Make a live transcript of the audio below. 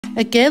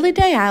A girly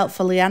day out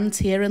for Leanne,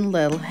 Tia and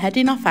Lil,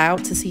 heading off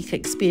out to seek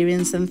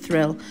experience and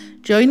thrill.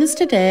 Join us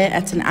today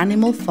at an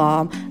animal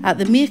farm. At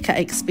the Meerkat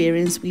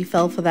experience we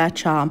fell for their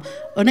charm.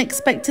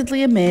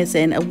 Unexpectedly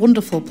amazing, a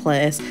wonderful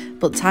place,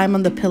 but time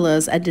on the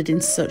pillars ended in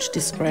such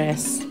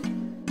disgrace.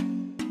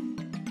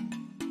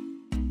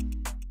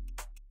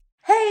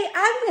 Hey,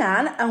 I'm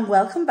Leanne and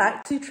welcome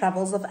back to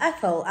Travels of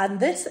Ethel,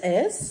 and this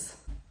is...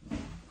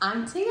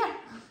 I'm Tia.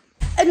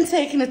 And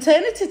taking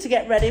eternity to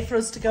get ready for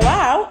us to go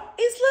out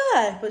is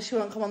Lillie, but she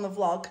won't come on the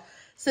vlog.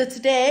 So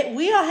today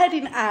we are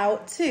heading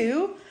out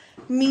to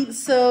meet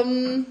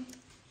some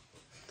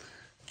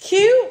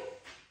cute,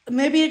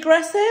 maybe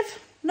aggressive,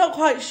 not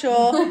quite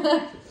sure,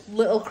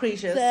 little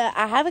creatures. So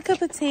I had a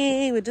cup of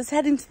tea, we're just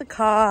heading to the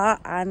car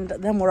and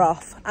then we're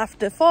off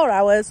after 4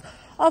 hours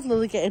of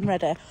Lillie getting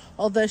ready,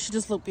 although she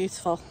does look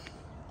beautiful.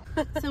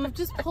 So we've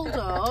just pulled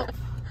up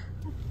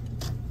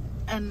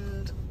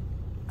and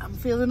I'm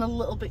feeling a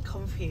little bit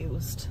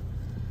confused.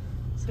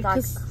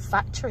 Because like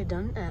factory,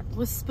 doesn't it?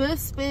 We're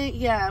supposed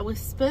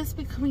to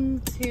be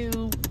coming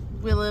to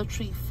Willow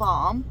Tree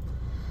Farm,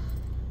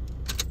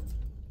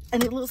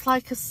 and it looks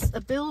like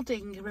a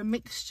building or a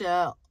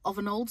mixture of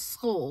an old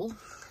school,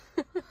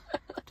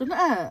 doesn't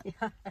it?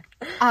 Yeah.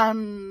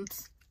 And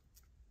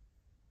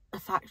a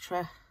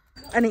factory.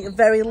 And at the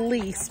very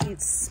least,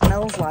 it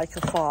smells like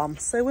a farm,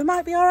 so we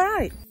might be all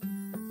right.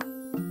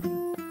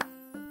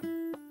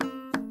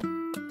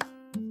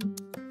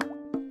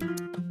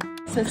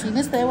 So seeing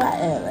as they were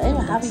early,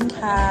 we're having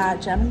our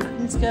jam and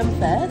cream scone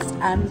first,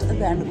 and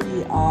then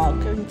we are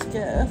going to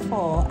go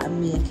for a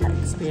Meerkat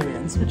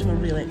experience, which we're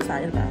really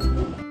excited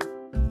about.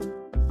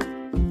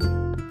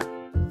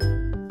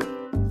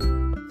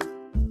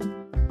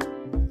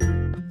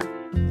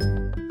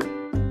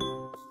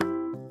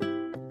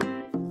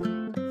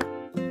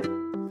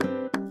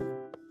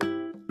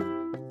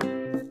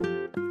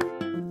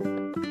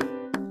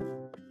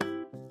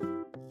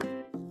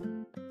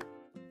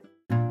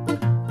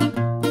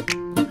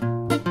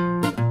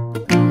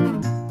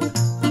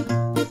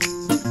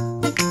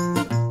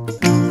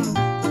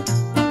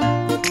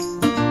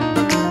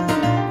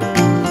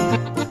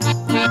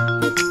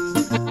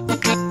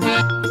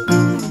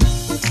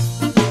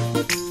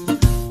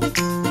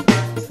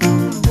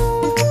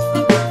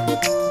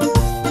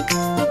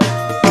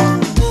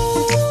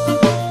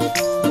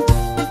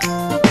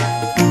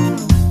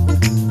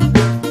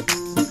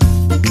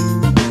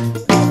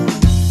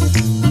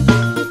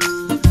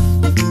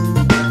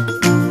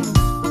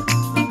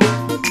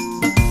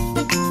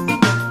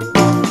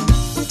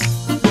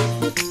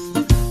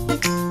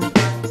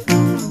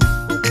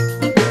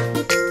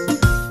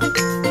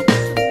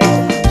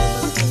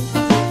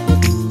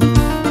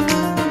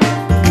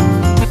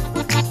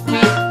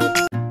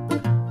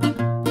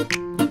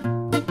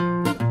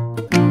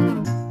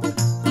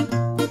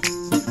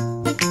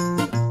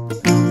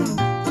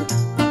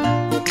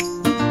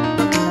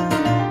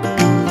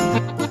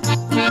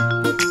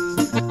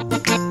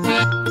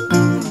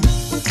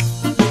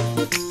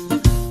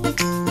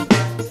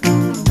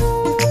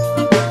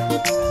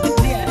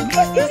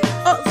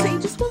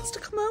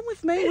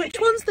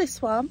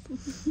 One.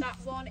 That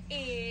one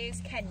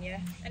is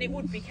Kenya, and it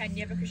would be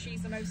Kenya because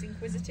she's the most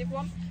inquisitive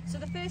one. So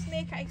the first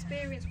Meerkat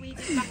experience we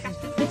did back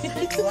after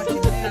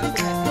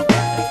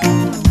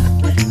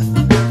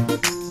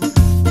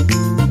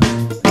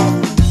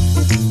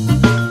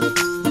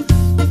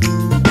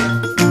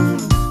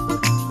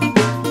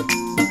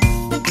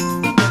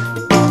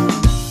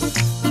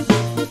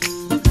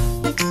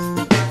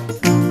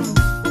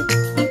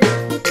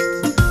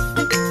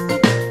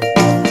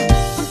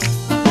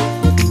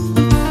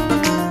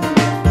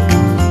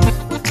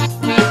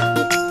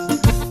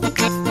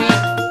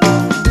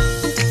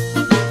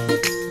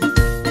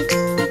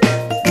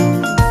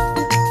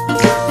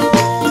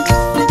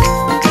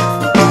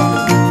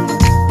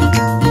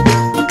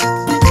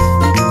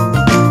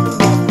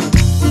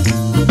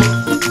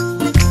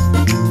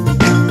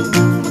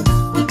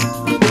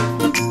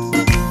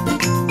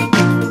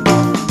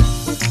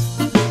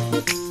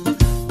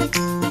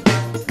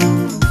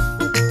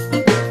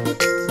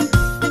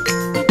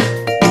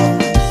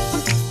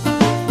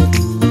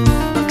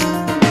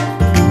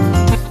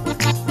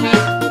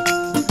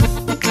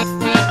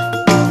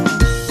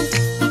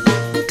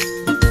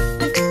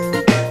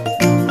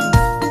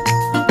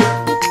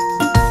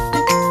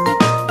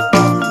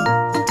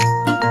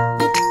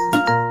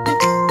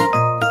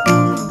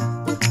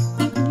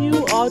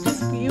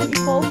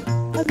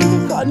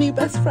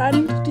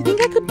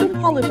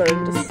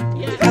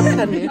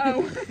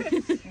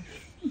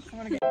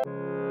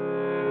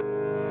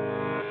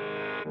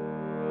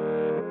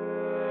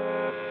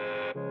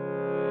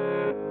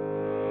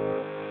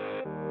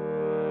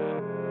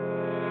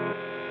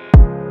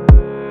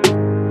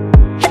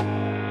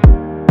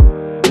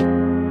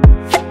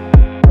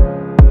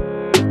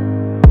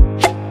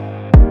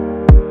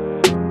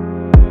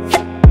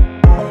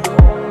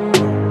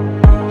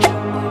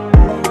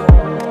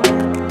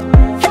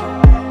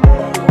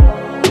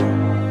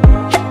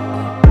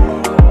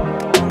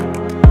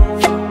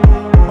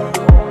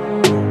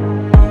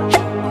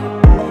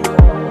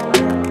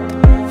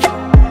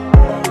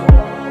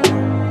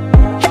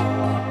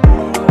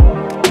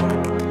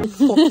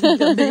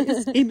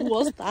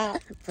was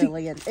that?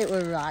 Brilliant. It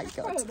was right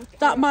good.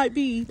 That might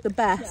be the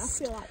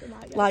best, I feel like we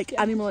might get like,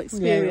 yeah. animal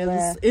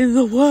experience Yeah. in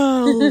the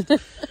world.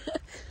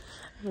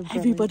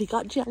 Everybody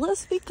got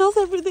jealous because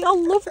they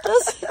all loved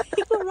us.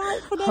 We were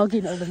right for it.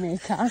 Hugging all the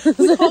meerkats.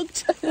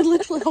 We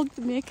literally hugged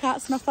the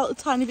meerkats, and I felt a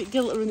tiny bit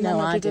guilty in No,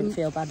 them. I didn't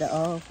feel bad at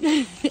all.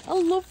 I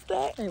loved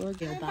it. It was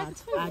feel bad.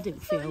 I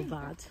didn't feel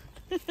bad.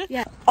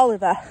 Yeah.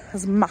 Oliver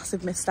has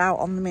massive missed out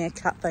on the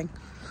meerkat thing.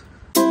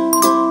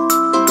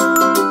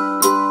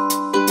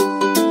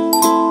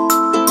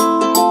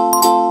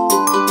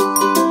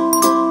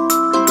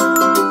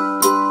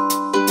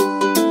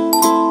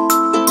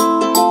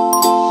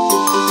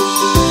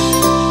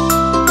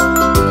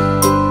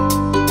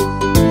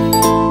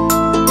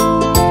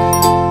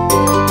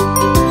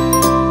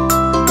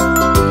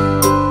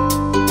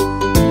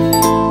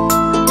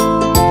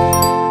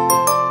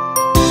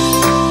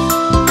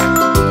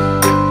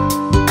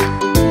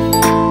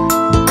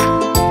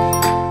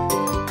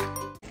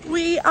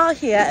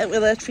 Here at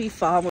Willow Tree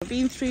Farm, we've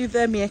been through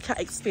the meerkat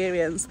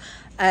experience,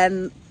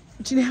 and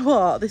do you know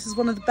what, this is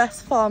one of the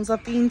best farms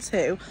I've been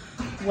to,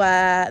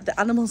 where the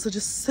animals are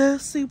just so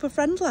super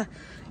friendly.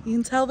 You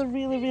can tell they're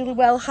really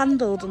well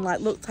handled and like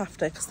looked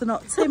after, because they're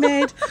not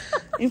timid.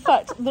 In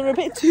fact, they're a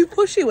bit too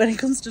pushy when it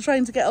comes to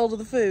trying to get hold of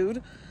the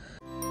food.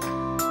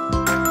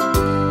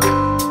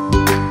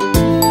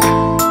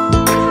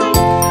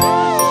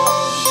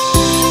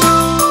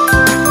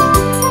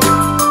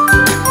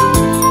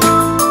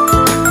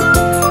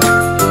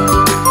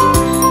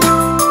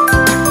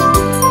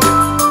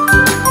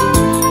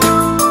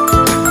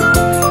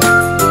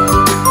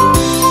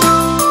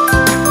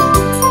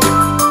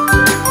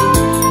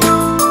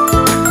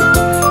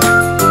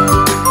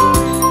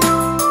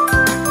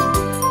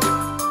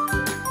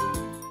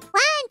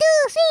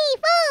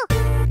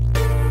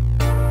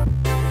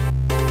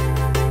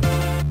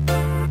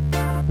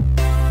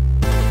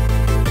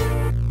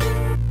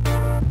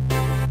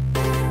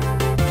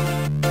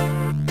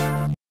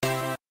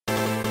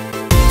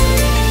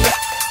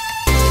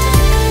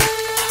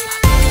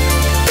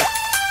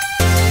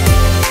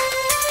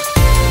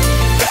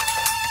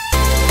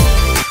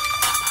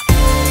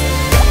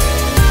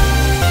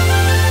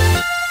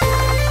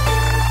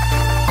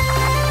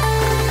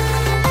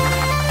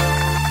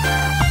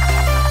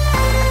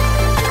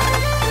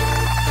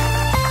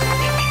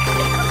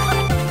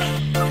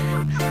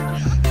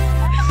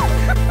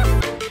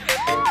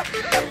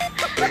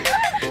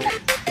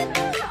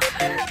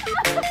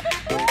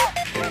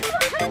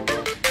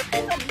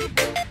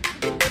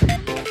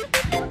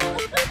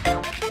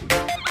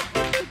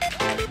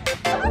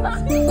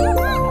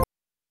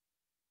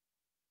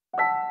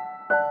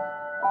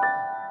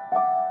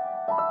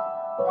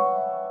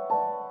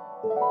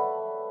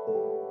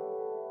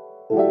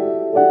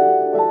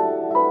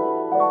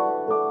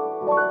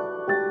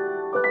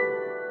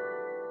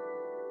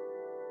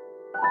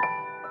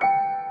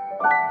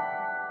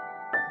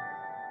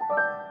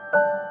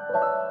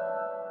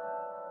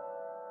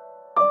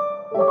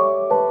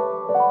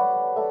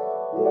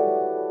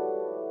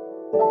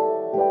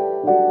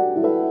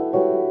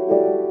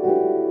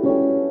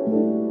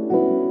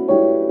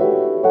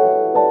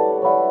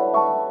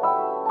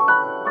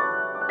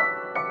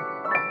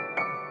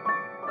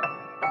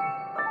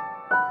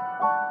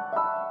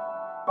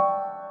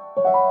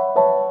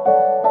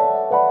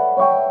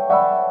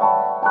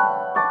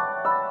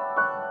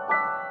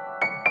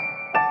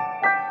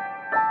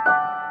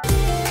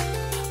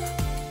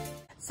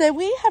 So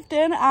we have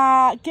done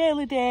our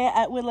girly day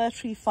at Willow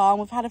Tree Farm.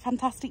 We've had a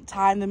fantastic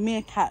time. The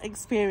meerkat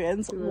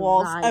experience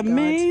was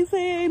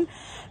amazing.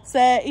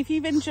 So if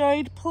you've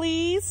enjoyed,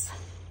 please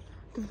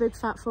give a big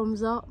fat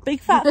thumbs up. Big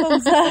fat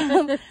thumbs up.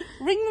 Ring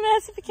the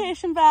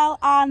notification bell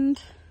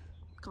and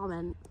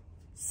comment.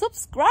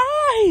 Subscribe.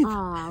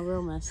 Ah, we're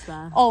almost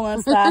there.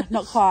 Almost there,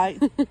 not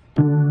quite.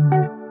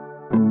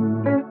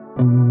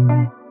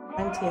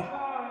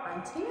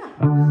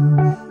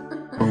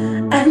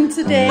 And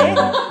today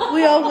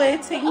we are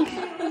waiting